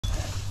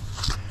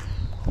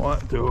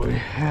What do we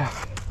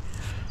have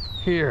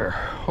here?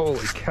 Holy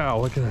cow,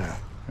 look at that.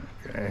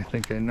 Okay, I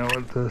think I know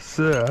what this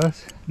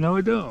is. No,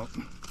 I don't.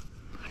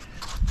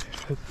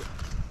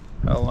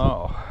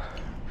 Hello.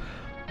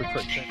 Looks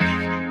like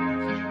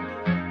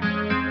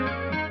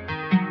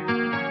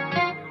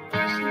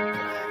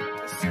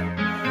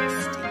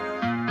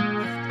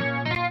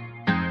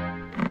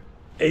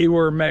Hey,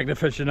 we're magnet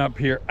fishing up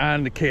here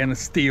on the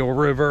Canisteo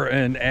River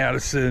in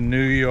Addison,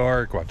 New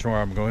York. Watch where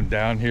I'm going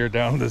down here,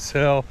 down this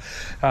hill.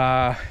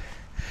 A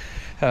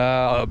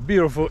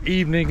beautiful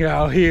evening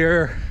out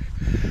here.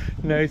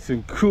 Nice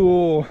and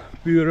cool,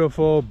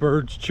 beautiful,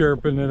 birds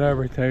chirping and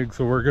everything.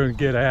 So we're gonna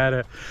get at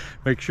it.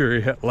 Make sure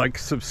you hit like,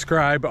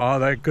 subscribe, all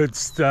that good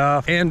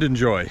stuff, and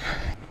enjoy.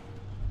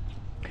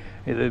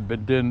 Hey, they've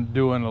been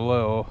doing a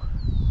little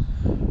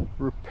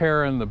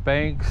repairing the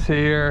banks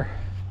here.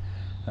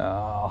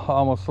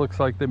 Almost looks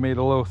like they made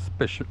a little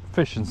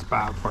fishing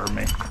spot for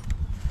me.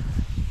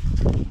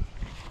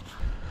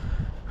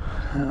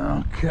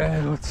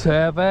 Okay, let's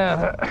have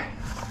at it.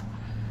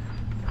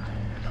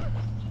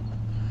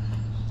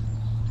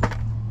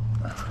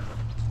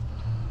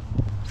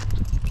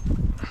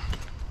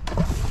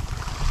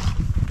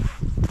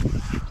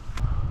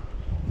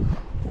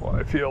 Well,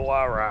 I feel a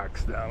lot of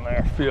rocks down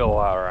there. Feel a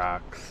lot of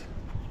rocks.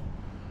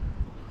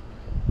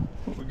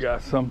 We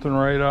got something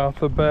right off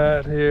the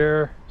bat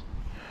here.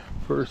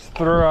 First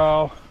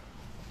throw.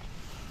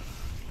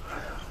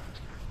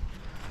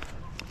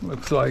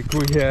 Looks like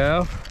we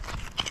have,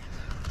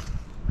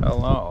 I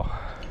don't know,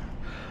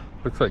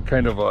 looks like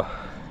kind of a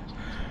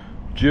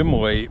gym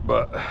weight,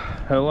 but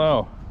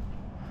hello.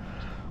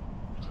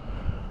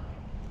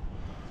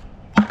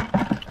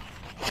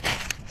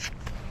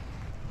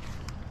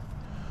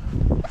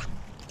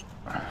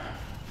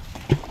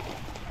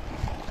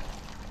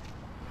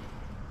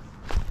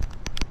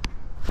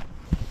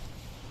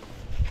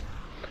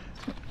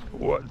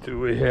 What do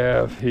we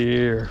have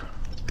here?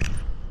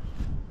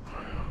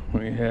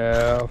 We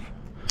have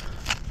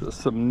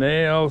just some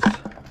nails,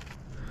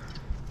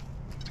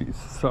 piece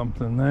of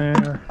something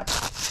there.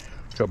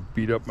 Look how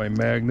beat up my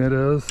magnet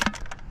is.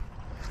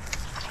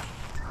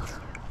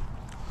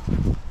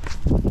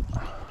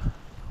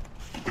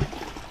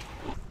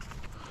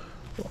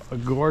 A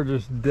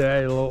gorgeous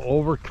day, a little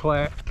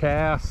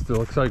overcast. It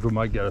looks like we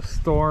might get a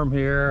storm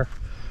here.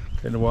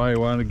 Kind of why you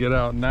want to get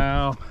out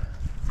now.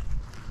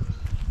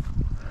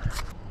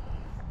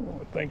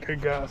 I think I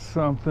got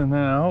something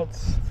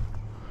else.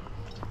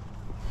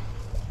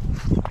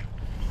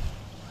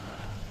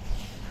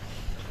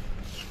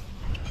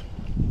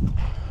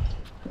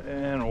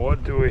 And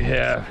what do we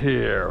have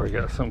here? We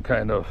got some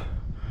kind of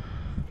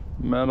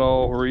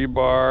metal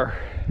rebar,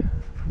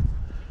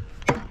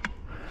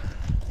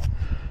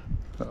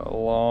 a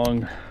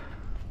long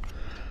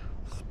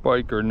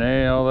spike or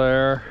nail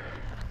there,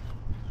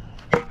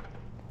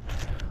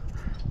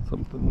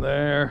 something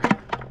there,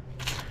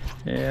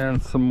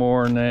 and some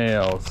more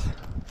nails.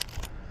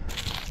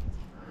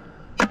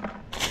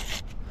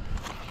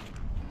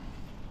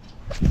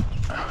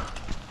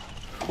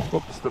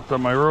 Whoops, stepped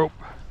on my rope.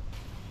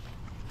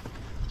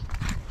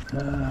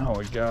 Now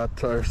we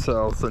got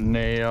ourselves a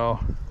nail.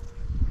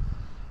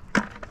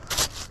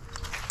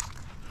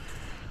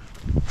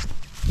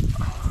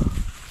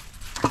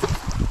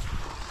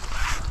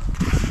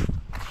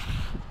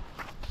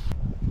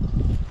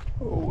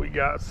 Oh, we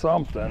got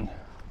something.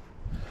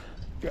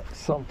 Got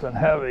something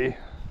heavy.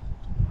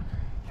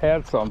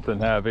 Had something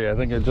heavy. I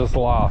think I just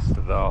lost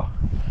it though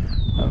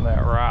on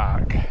that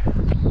rock.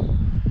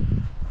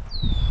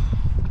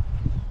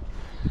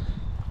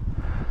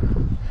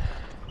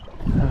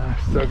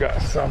 Still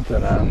got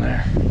something on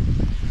there.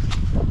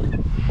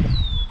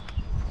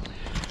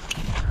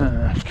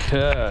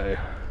 Okay.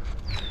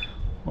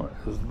 What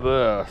is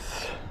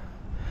this?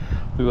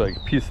 Looks like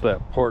a piece of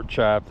that pork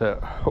chop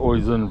that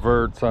always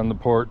inverts on the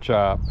pork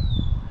chop.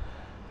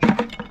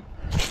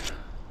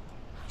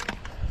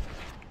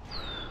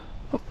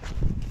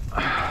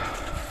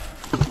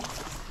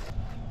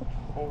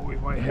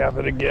 Have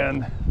it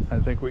again. I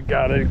think we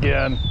got it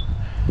again.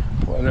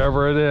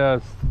 Whatever it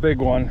is, it's the big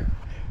one.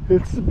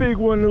 It's the big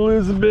one,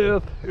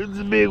 Elizabeth. It's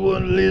the big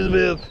one,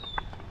 Elizabeth.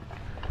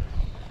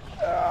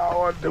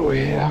 What do we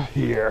have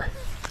here?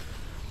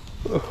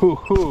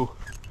 Ooh.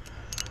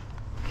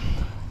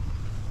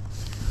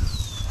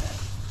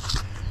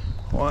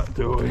 What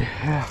do we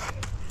have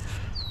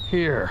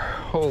here?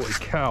 Holy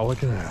cow,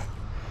 look at that.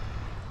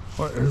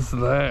 What is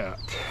that?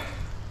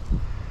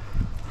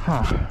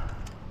 Huh.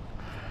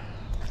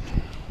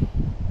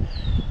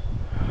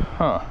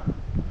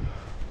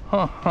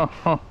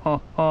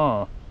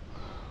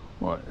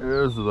 What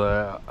is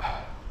that?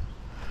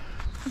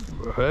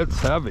 It's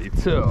heavy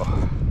too.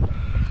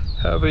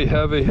 Heavy.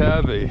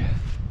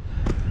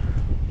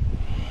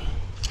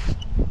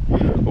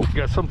 Oh, we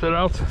got something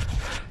else.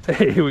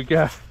 Hey, we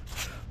got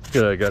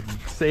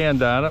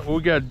sand on it.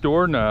 We got a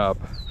doorknob.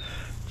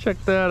 Check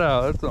that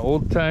out. That's an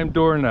old-time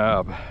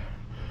doorknob.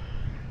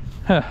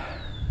 Huh.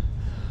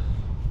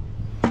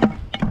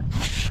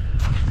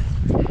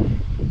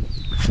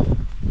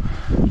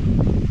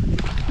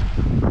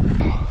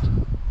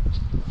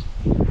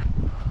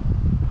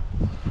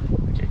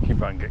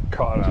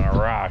 caught on a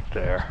rock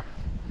there.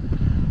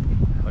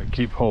 I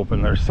keep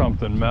hoping there's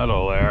something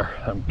metal there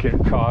I'm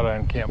getting caught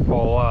on, can't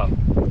pull up.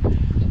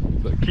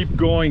 But keep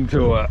going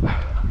to it.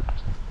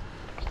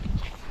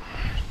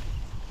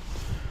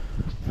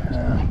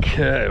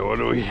 Okay, what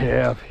do we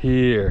have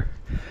here?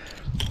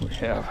 We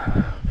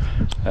have,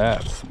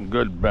 that's some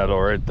good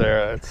metal right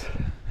there. That's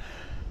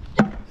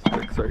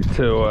sticks right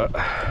to it.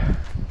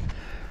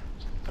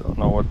 Don't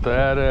know what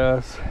that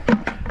is.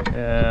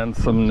 And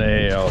some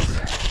nails.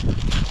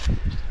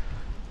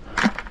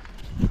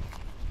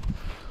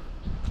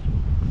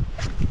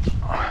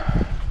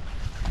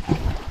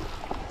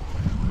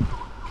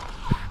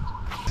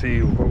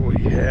 See what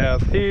we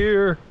have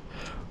here.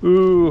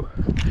 Ooh,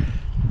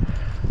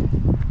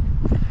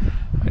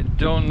 I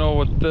don't know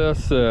what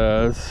this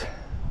is.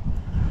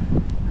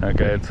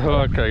 Okay, it's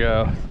hook. I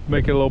gotta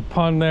make a little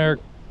pun there.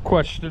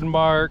 Question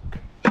mark.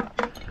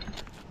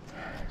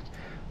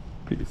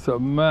 Piece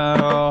of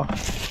metal.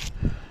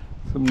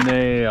 Some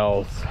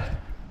nails.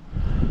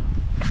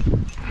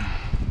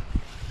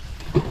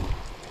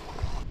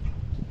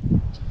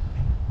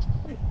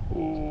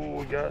 Ooh,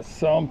 we got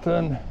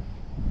something.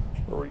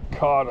 Or we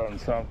caught on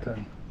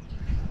something.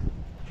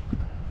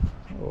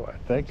 Oh, I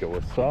think it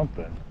was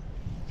something.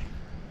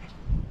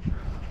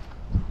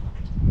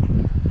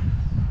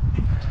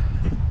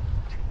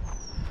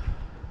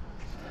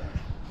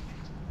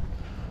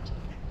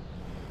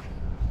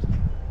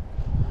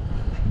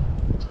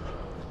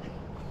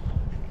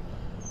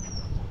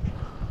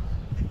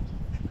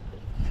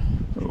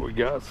 Oh, we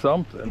got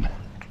something.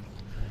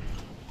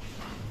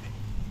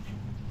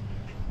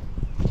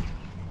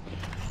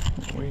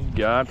 We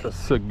got a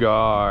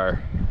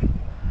cigar.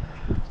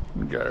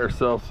 We got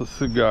ourselves a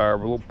cigar, a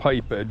little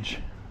pipage.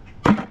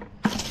 Oh,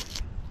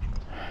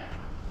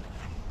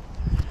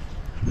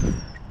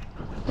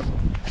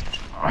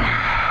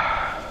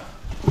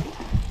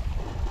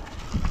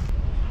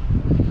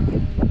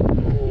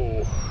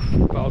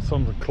 felt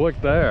something click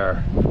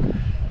there. I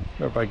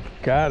wonder if I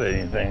got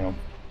anything. I'm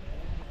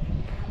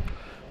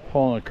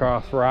pulling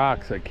across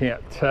rocks, I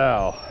can't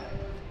tell.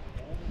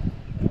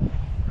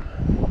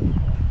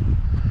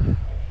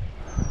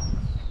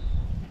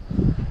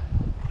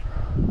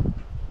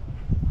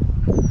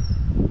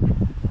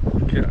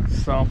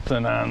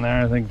 Something on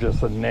there, I think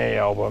just a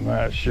nail, but I'm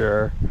not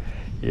sure.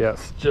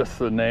 Yes, just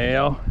a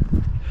nail.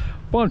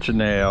 Bunch of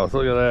nails,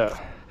 look at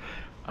that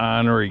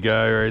ornery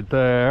guy right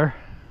there.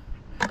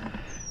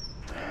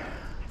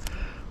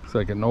 Looks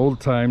like an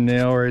old time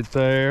nail right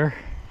there.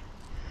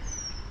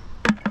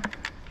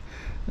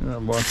 And a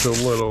bunch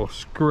of little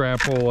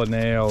scrapple of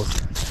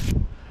nails.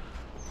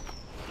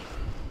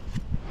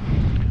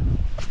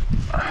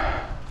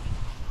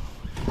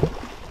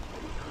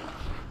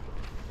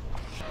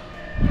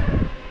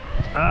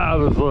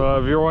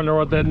 If you're wondering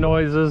what that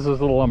noise is,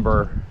 there's a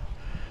lumber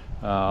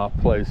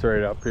place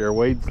right up here.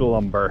 Wade's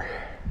Lumber.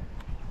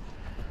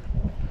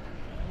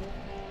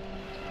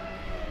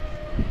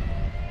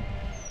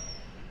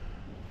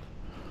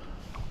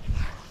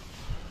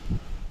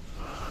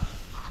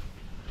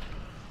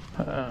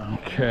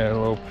 Okay, a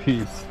little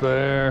piece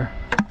there.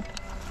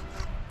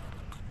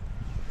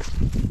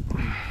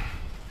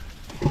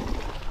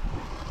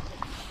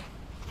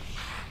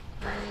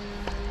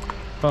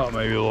 Oh,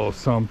 maybe a little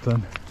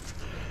something.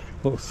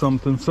 A little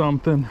something,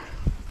 something.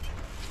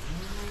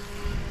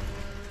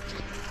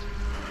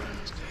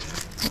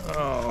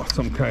 Oh,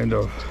 some kind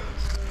of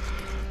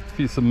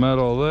piece of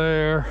metal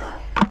there.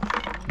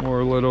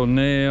 More little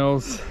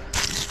nails.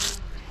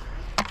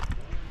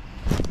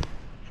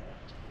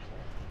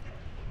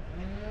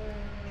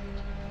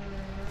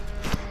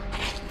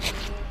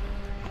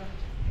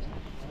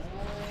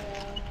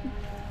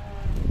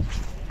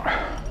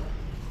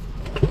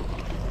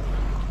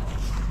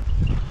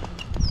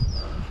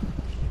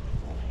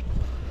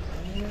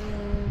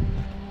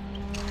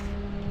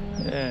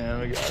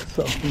 And we got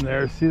something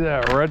there. See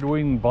that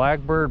red-winged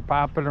blackbird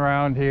popping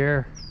around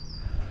here?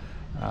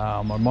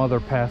 My mother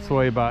passed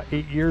away about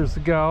 8 years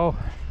ago,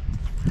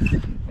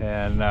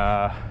 and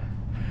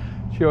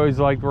she always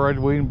liked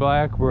red-winged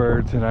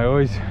blackbirds, and I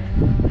always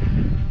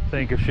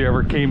think if she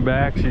ever came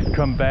back, she'd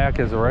come back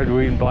as a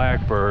red-winged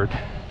blackbird.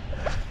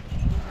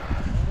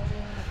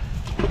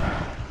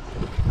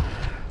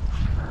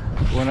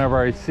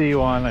 Whenever I see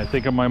one, I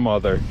think of my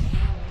mother.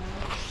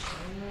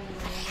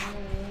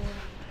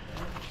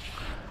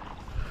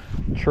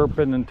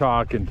 Chirping and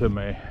talking to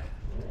me.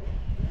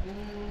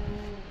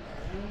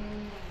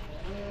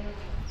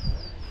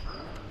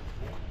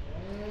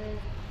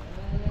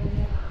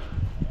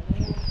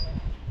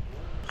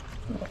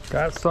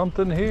 Got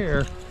something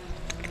here.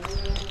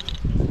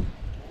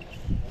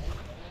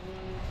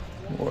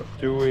 What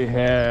do we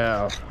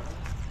have?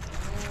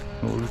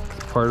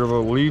 Part of a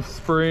leaf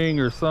spring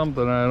or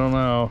something, I don't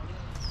know.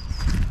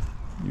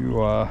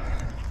 You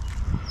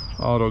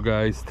auto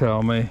guys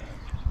tell me.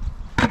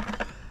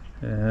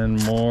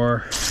 And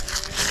more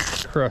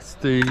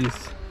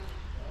crusties.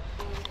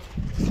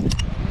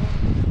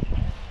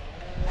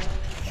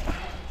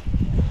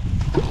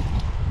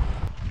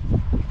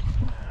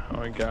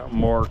 We got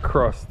more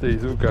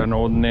crusties. We've got an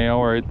old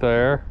nail right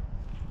there.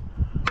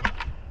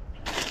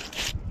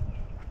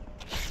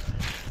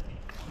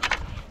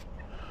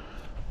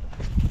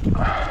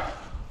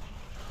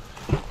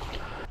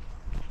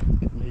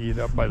 Eat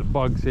up by the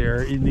bugs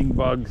here, eating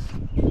bugs.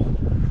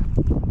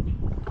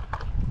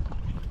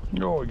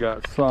 Oh, we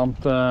got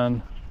something,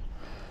 a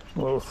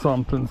little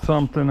something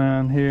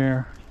on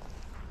here.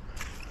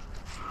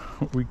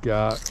 What we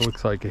got,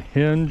 looks like a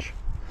hinge,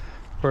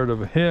 part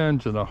of a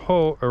hinge, and a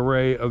whole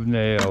array of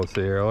nails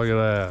here. Look at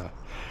that.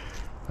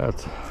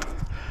 That's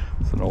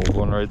an old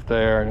one right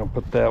there. I'm gonna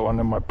put that one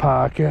in my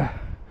pocket.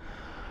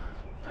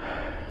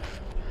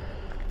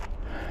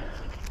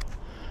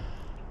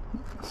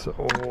 It's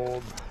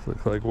old,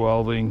 looks like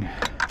welding,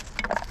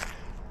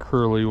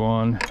 curly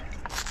one.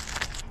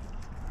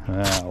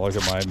 Ah, look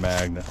at my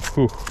magnet.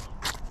 Whew.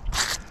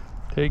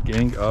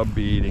 Taking a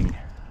beating.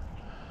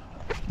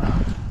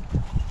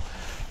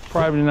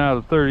 Probably not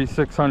a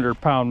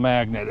 3,600 pound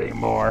magnet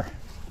anymore.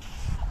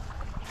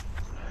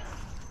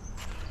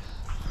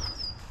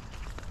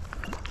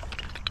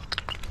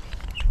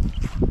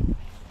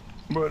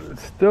 But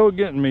it's still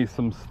getting me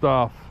some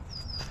stuff.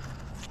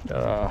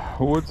 Got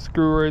a wood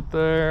screw right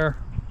there.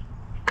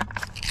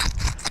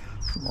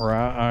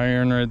 Wrought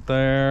iron right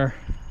there.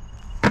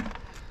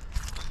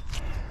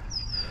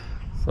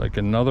 It's like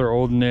another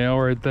old nail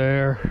right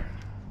there.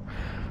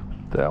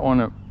 That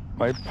one in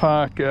my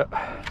pocket.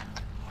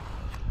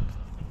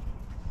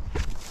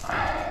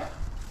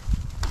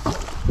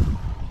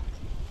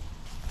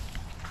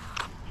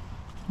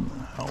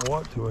 Now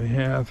what do we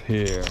have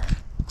here?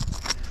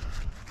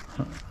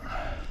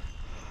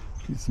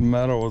 Piece of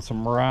metal with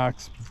some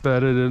rocks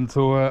bedded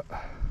into it.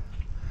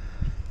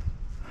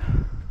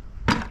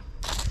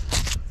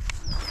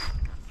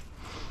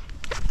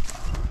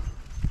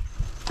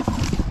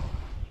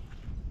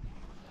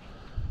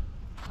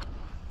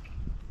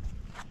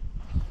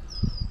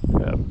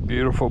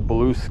 Beautiful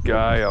blue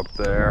sky up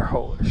there.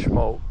 Holy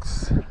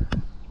smokes.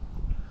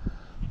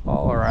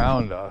 All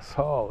around us.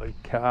 Holy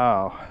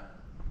cow.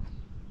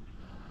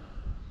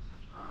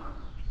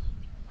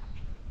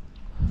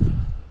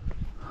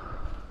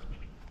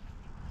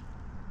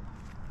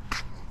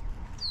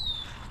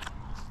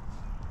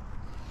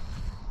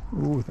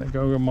 Ooh, I think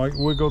I might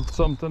wiggle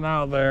something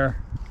out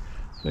there.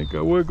 I think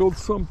I wiggled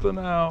something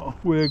out.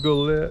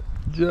 Wiggle it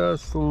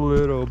just a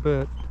little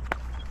bit.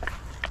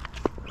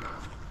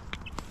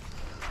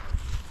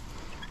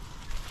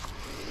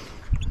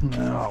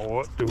 Now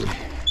what do we,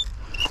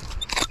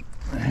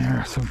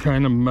 there's some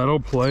kind of metal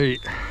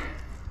plate.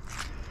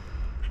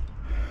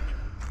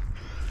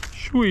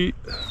 Sweet.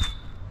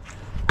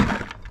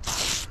 I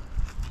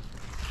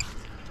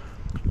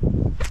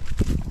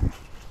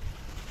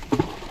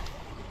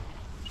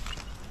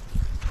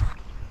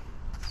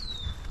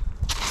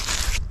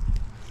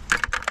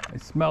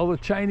smell the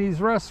Chinese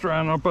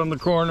restaurant up on the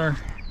corner.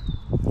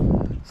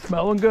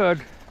 Smelling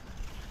good.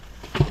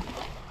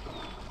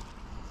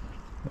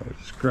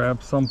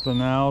 Grab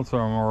something else or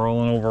I'm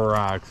rolling over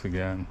rocks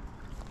again.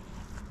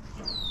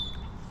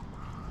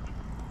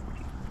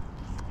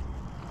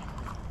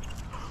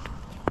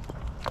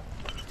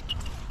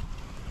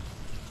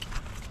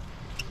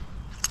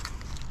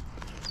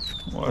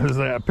 What is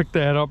that? Pick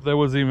that up. That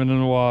wasn't even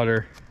in the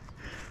water.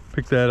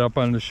 Pick that up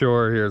on the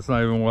shore here. It's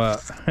not even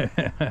wet.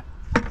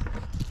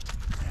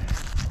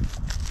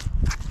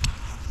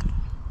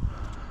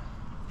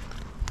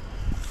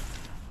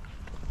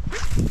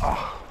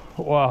 Oh.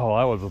 Wow,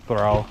 that was a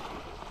throw.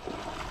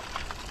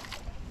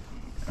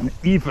 An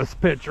ephus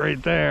pitch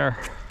right there.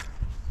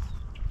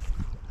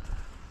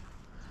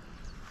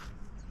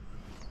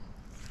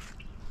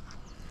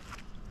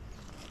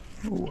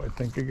 Ooh, I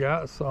think I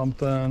got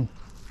something.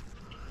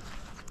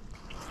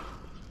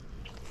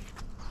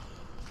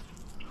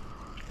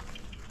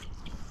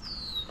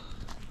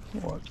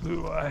 What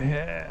do I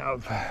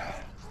have?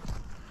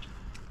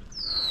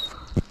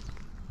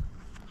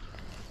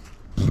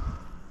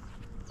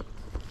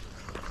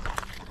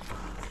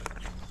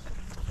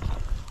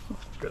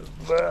 Look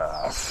at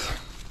this.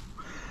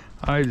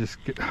 I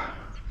just get...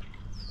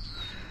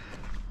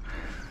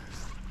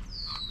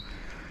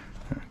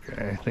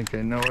 Okay, I think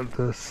I know what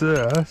this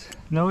is.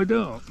 No, I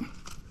don't.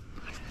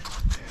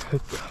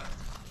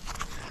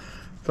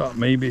 Thought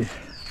maybe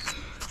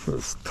there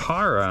was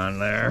tar on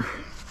there.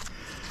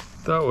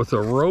 Thought it was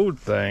a road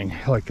thing,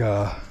 like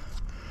a...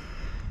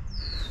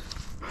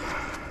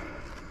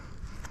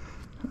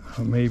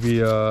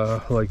 maybe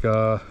like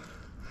a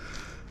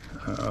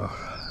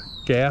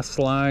gas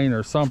line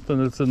or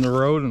something that's in the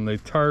road, and they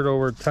tarred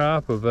over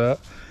top of it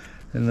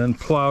and then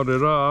plowed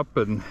it up,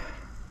 and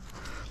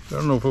I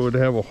don't know if it would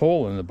have a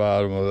hole in the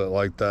bottom of it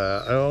like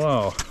that. I don't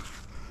know.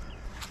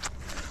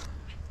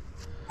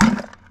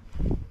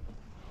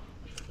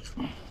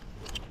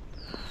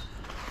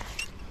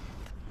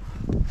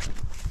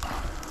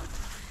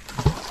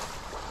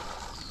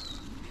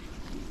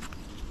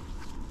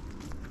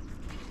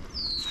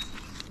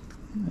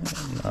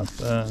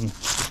 Nothing.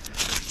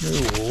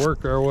 Maybe we'll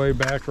work our way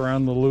back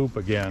around the loop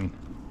again.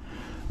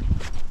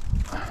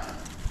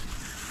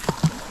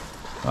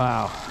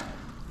 Wow.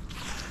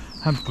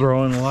 I'm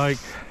throwing like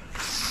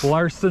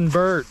Larson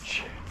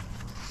Birch.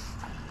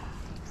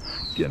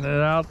 Getting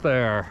it out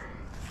there.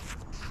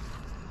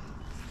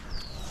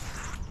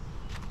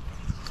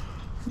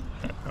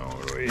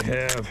 What do we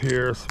have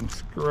here? Some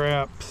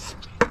scraps.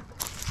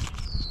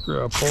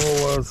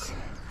 Scrapolas.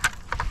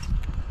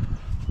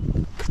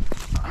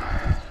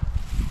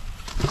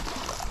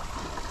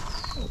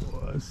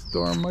 Oh, a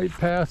storm might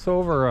pass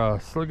over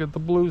us. Look at the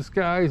blue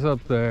skies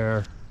up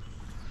there.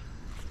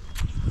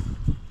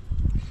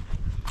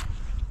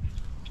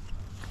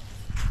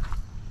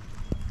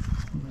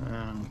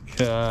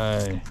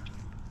 Okay.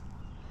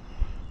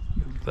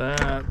 Look at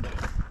that.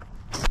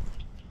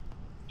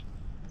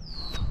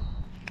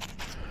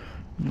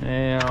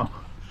 Now,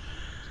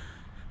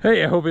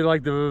 hey, I hope you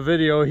liked the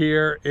video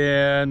here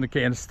in the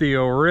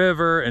Canisteo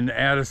River in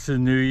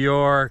Addison, New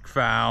York.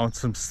 Found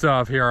some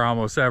stuff here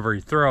almost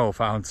every throw.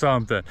 Found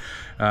something.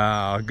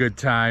 Good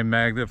time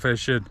magnet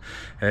fishing.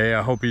 Hey,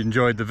 I hope you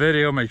enjoyed the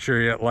video. Make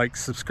sure you like,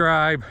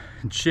 subscribe,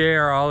 and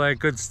share, all that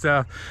good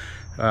stuff.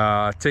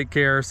 Take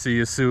care. See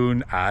you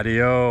soon.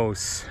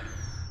 Adios.